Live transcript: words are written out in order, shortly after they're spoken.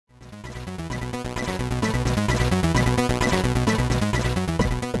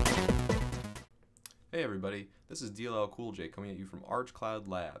everybody, this is DLL Cool J coming at you from Cloud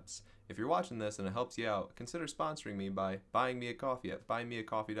Labs. If you're watching this and it helps you out, consider sponsoring me by buying me a coffee at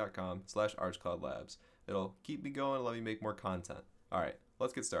buymeacoffee.com/ArchCloudLabs. It'll keep me going and let me make more content. Alright,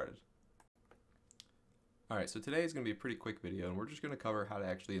 let's get started. Alright, so today is going to be a pretty quick video and we're just going to cover how to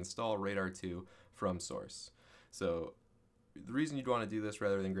actually install Radare2 from source. So the reason you'd want to do this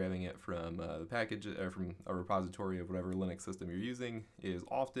rather than grabbing it from the package or from a repository of whatever Linux system you're using is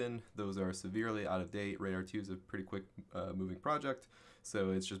often those are severely out of date. Radare2 is a pretty quick moving project,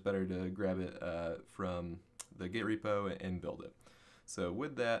 so it's just better to grab it from the Git repo and build it. So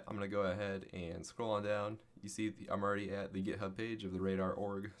with that, I'm going to go ahead and scroll on down. You see I'm already at the GitHub page of the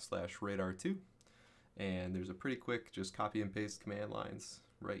radar.org/radar2, and there's a pretty quick just copy and paste command lines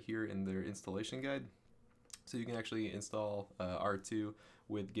right here in their installation guide. So you can actually install R2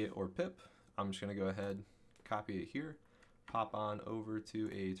 with git or pip. I'm just going to go ahead, copy it here, pop on over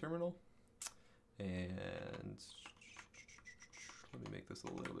to a terminal, and let me make this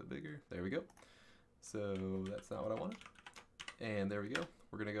a little bit bigger. There we go. So that's not what I wanted. And there we go.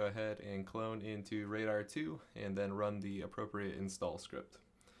 We're going to go ahead and clone into Radare2 and then run the appropriate install script.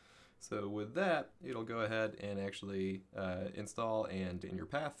 So with that, it'll go ahead and actually install and in your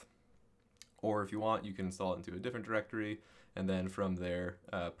path. Or if you want, you can install it into a different directory, and then from there,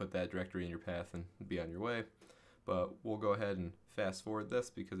 put that directory in your path and be on your way. But we'll go ahead and fast forward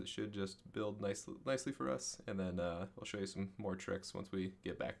this because it should just build nicely for us, and then I'll show you some more tricks once we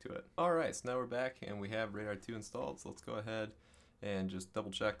get back to it. Alright, so now we're back and we have Radare2 installed, so let's go ahead and just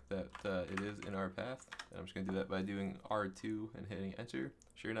double check that it is in our path. And I'm just going to do that by doing R2 and hitting enter.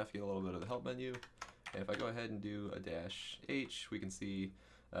 Sure enough, you get a little bit of the help menu. And if I go ahead and do a -H, we can see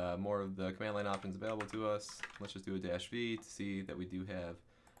more of the command line options available to us. Let's just do a -V to see that we do have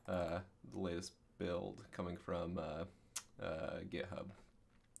the latest build coming from GitHub.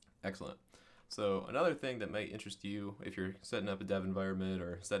 Excellent. So another thing that might interest you if you're setting up a dev environment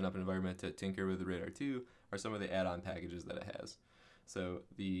or setting up an environment to tinker with the Radare2 are some of the add-on packages that it has. So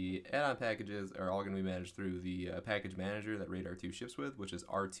the add-on packages are all going to be managed through the package manager that Radare2 ships with, which is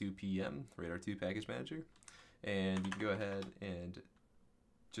R2PM, Radare2 Package Manager. And you can go ahead and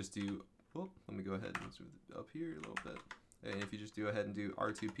just do, well, let me go ahead and zoom up here a little bit. And if you just go ahead and do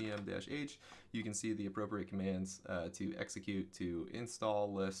R2PM-H, you can see the appropriate commands to execute to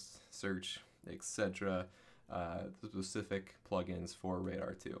install, list, search, etc. The specific plugins for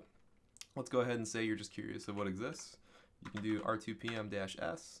Radare2. Let's go ahead and say you're just curious of what exists. You can do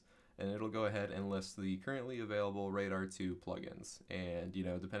R2PM-S, and it'll go ahead and list the currently available Radare2 plugins. And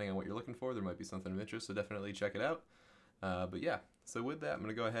depending on what you're looking for, there might be something of interest, so definitely check it out. But yeah, so with that, I'm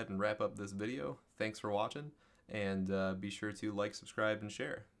going to go ahead and wrap up this video. Thanks for watching, and be sure to like, subscribe, and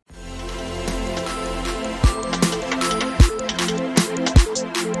share.